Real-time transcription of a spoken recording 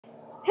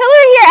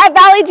here at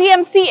Valley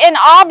GMC in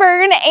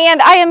Auburn,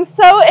 and I am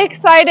so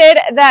excited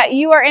that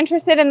you are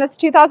interested in this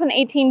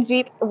 2018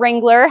 Jeep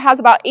Wrangler. It has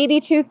about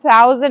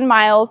 82,000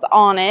 miles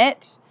on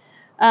it.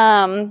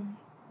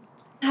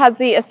 Has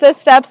the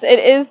assist steps. It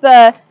is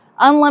the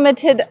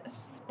Unlimited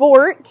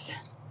Sport.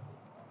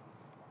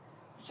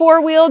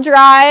 4-wheel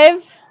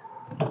drive.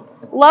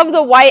 Love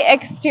the white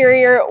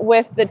exterior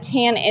with the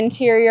tan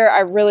interior.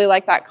 I really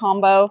like that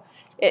combo.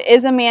 It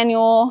is a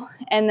manual,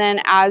 and then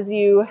as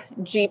you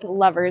Jeep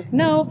lovers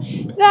know,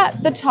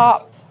 that the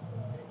top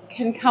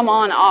can come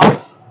on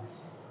off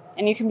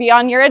and you can be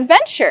on your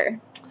adventure.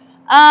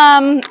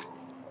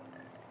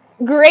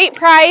 Great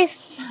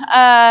price.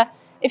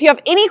 If you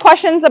have any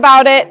questions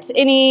about it,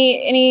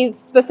 any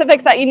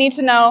specifics that you need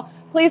to know,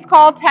 please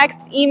call, text,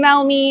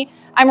 email me.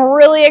 I'm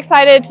really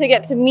excited to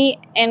get to meet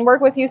and work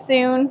with you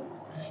soon.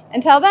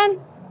 Until then,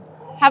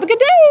 have a good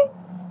day.